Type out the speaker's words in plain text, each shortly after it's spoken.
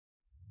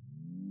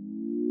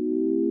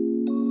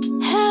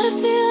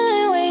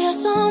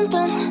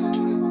something.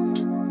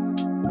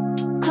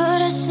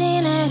 Could've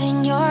seen it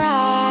in your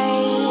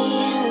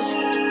eyes.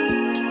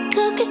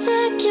 Took a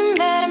second,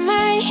 but I'm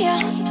right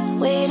here,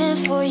 waiting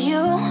for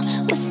you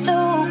with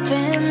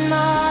open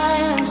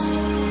arms.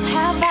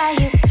 How about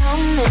you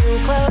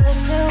coming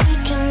closer? We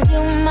can do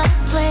my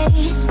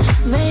place.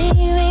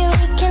 Maybe we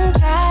can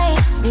try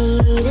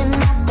meeting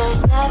up by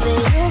 7.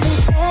 You'll be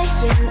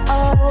saying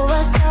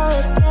over, so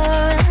it's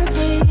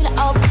guaranteed.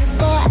 I'll be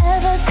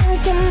forever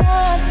thinking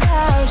more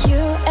about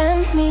you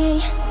and me.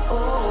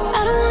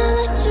 I don't wanna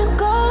let you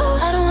go,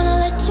 I don't wanna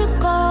let you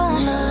go.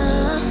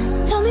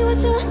 Tell me what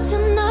you want to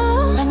know.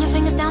 Run your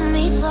fingers down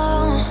me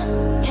slow,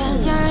 'cause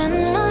you're in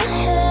my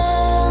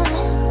head.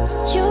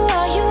 You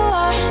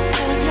are,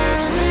 'cause you're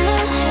in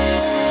my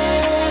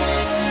head.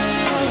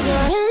 'Cause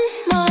you're in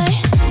my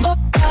what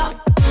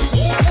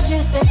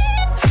you think?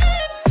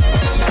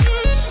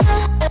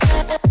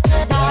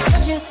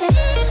 What you think?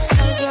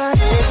 'Cause you're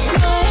in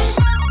my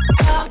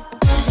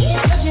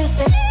what you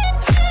think?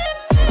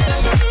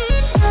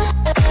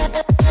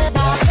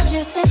 What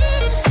you think?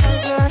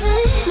 'Cause you're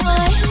in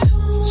my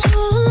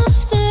you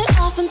love that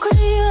I've been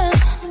craving.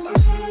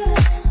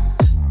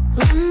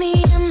 Let me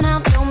in now,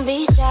 don't be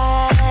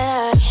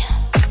shy.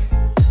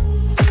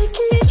 We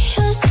can be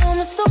a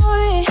summer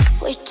story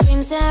where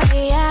dreams and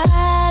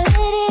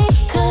reality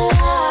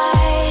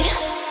collide.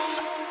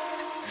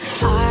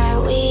 Are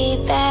we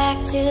back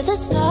to the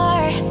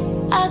start?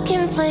 I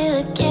can play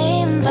the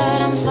game, but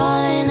I'm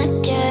falling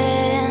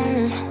again.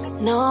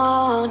 No,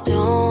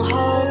 don't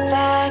hold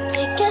back,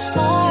 take it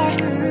far.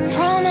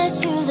 Promise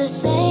you the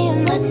same,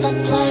 let the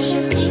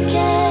pleasure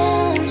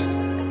begin.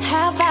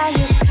 How about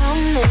you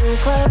coming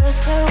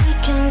closer? We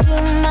can do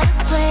my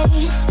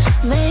place.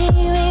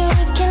 Maybe we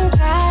can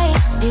try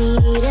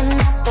meeting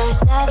up by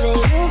 7.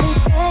 You'll be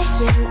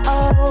saying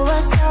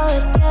over, so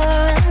it's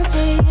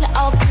guaranteed.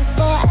 I'll be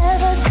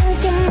forever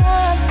thinking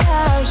more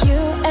about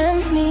you and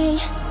me.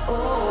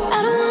 I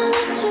don't wanna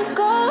let you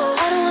go,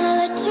 I don't wanna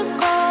let you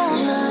go.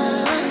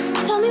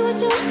 Tell me what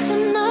you want to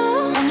know.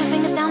 Run your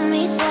fingers down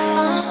me slow,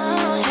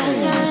 'cause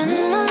you're in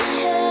my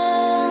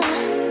head.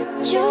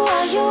 You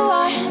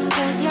are,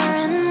 'cause you're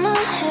in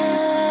my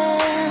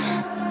head.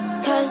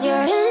 'Cause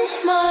you're in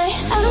my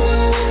I don't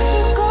wanna let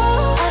you go,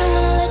 I don't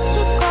wanna let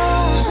you go.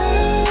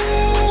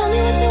 Tell me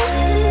what you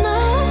want to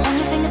know. Run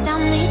your fingers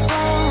down me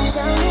slow,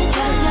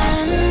 'cause you're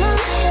in my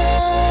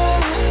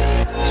head.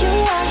 You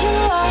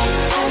are,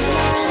 'cause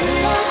you're in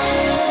my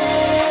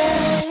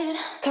head.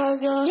 'Cause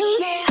you're in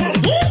my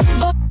head.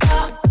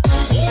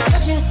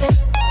 What you think?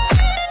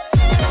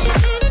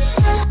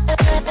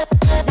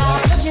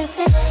 What you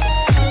think?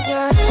 'Cause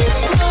you're in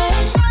my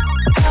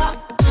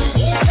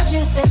what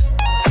you think?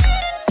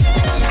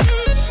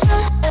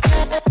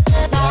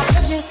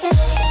 What you think?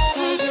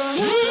 'Cause you're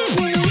in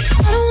my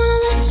I don't wanna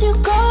let you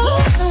go,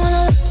 I don't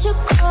wanna let you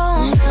go.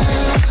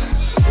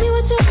 Tell me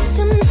what you want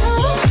to know.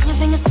 Your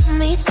fingers on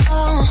me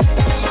slow,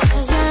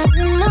 'cause you're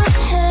in my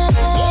head.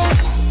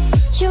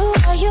 You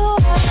are,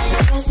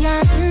 'cause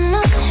you're in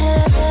my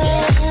head.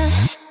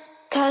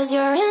 'Cause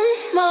you're in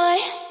my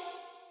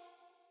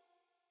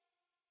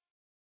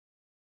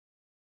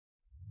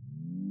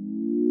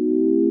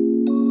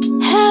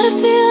had a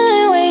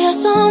feeling we had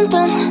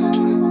something.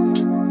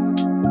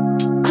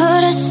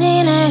 Could've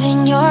seen it in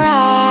your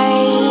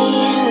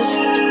eyes.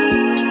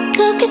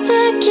 Took a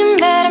second,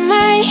 but I'm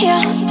right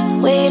here,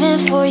 waiting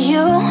for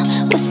you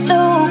with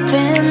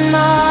open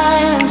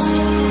arms.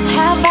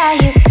 How about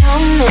you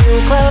coming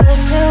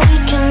closer? We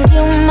can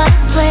do my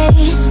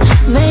place.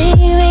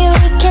 Maybe we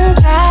can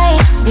try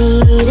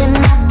meeting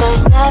up by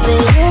 7.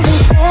 You'll be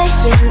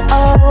saying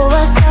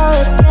over, so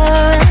it's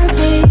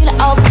guaranteed.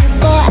 I'll be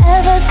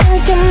forever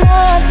thinking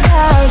more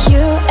about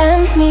you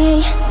and me.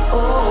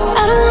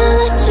 I don't wanna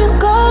let you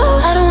go,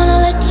 I don't wanna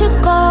let you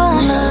go.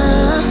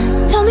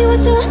 Tell me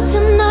what you want to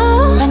know.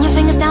 Run your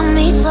fingers down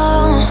me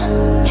slow,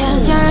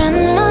 'cause you're in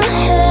my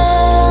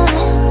head.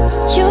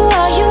 You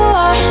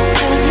are,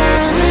 'cause you're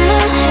in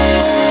my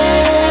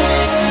head.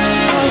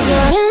 'Cause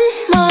you're in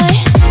my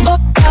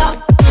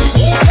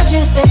what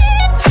you think?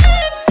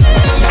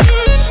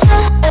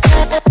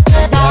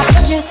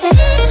 What you think?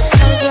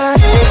 'Cause you're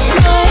in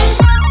my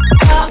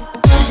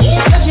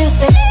what you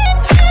think?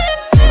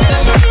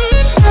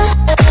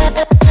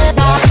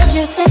 What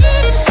you think?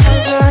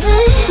 'Cause you're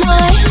in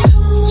my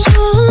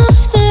you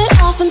love that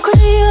I've been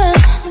craving.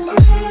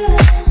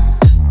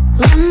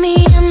 Let me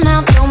in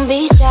now, don't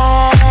be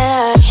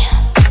shy.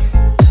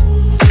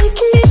 We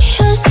can be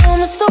a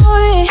summer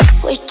story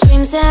where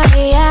dreams and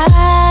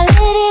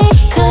reality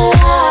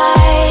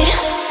collide.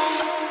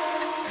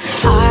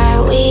 Are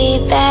we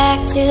back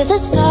to the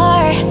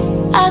start?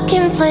 I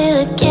can play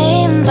the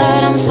game, but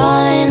I'm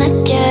falling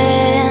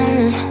again.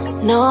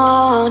 No,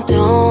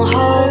 don't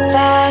hold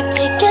back,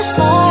 take it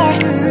far.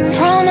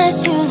 Promise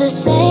you the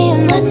same,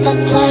 let the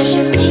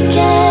pleasure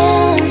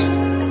begin.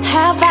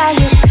 How about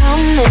you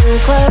coming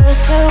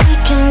closer? We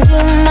can do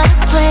my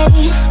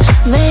place.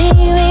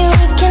 Maybe we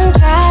can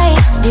try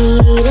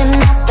meeting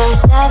up by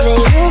 7.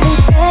 You'll be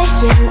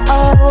saying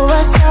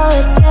over, so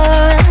it's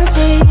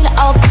guaranteed.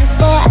 I'll be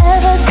forever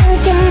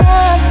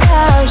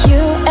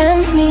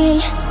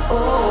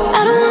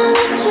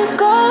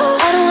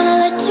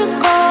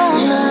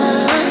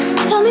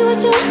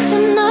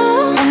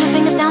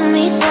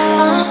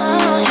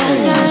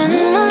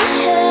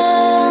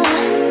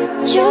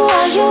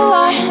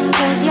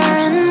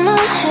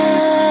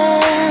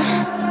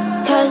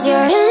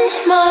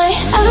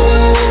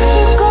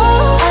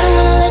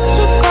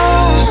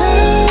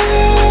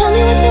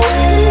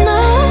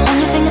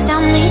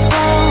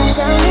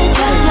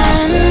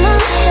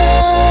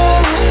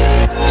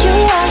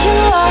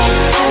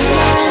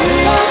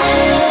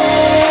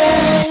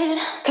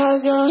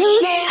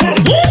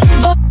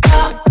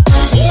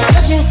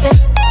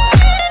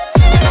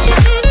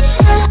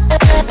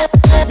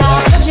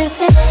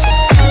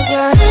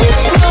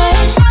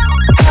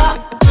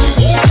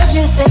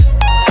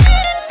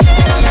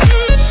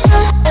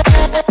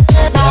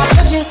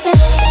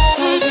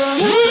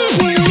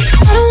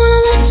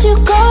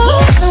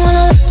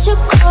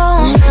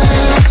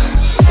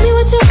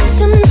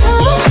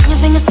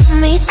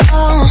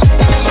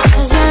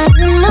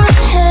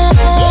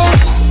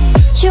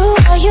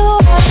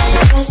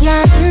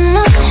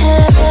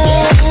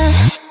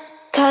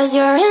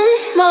you're in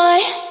my.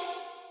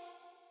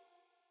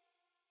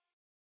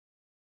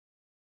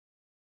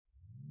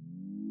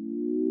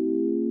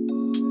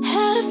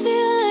 Had a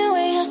feeling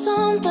we had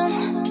something.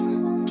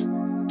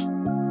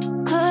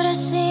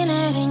 Could've seen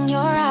it in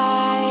your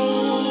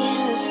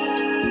eyes.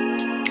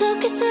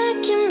 Took a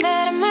second,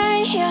 but I'm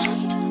right here,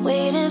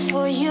 waiting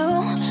for you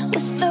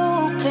with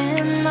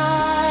open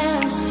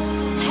arms.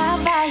 How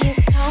about you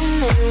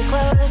coming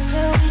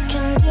closer? We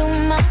can do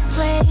my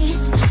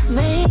place.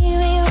 Maybe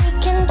we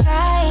can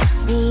try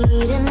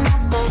meeting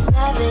up by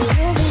 7.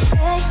 You'll be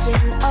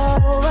saying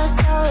over,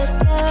 so it's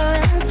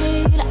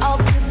guaranteed.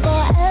 I'll be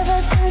forever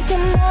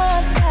thinking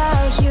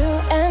about you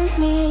and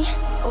me.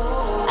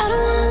 I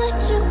don't wanna let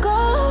you go,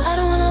 I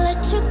don't wanna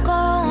let you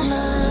go.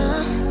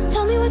 Nah.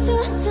 Tell me what you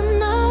want to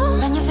know.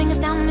 Run your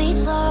fingers down me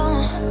slow,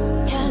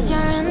 'cause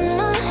you're in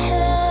my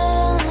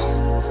head.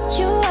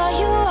 You are,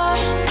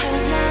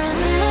 'cause you're in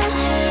my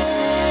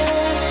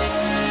head.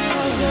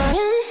 'Cause you're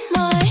in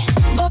my.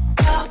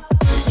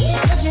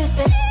 What you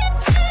think?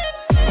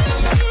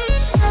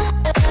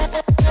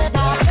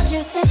 What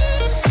you think?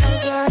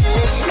 'Cause you're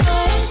in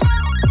my.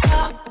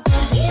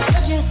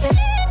 What you think?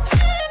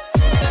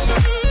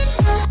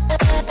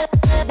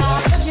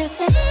 What you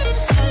think?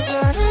 'Cause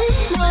you're in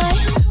my.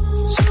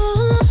 You're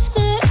the love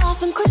that I've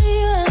been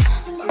craving.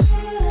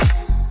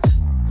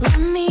 Let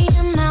me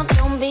in now,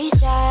 don't be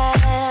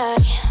shy.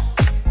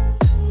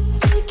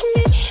 We can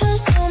be a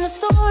summer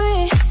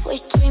story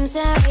with dreams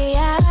and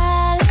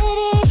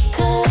reality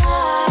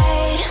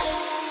collide.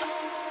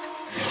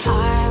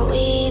 Are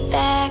we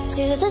back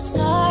to the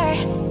start?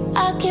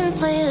 I can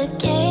play the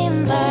game,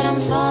 but I'm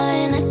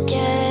falling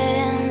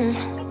again.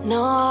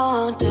 No,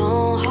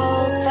 don't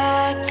hold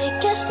back,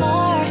 take it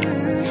far.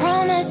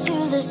 Promise you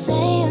the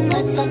same,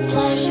 let the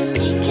pleasure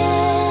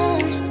begin.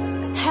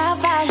 How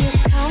about you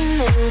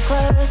coming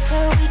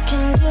closer? We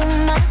can do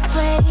my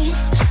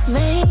place.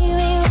 Maybe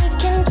we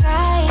can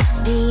try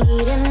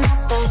meeting up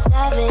by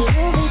 7.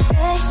 You'll be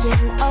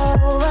saying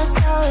over,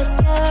 so it's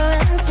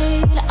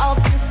guaranteed. I'll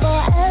be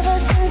forever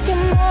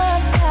thinking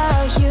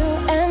about you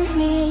and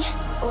me.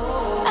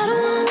 I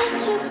don't wanna let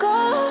you go,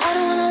 I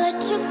don't wanna let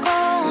you go.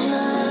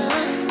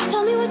 Nah.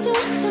 Tell me what you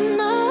want to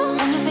know.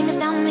 Run your fingers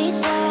down me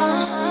slow,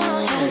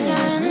 'cause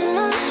you're in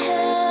my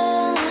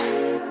head.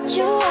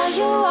 You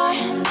are,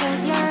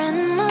 'cause you're in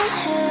my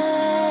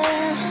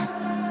head.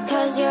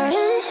 'Cause you're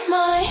in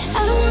my.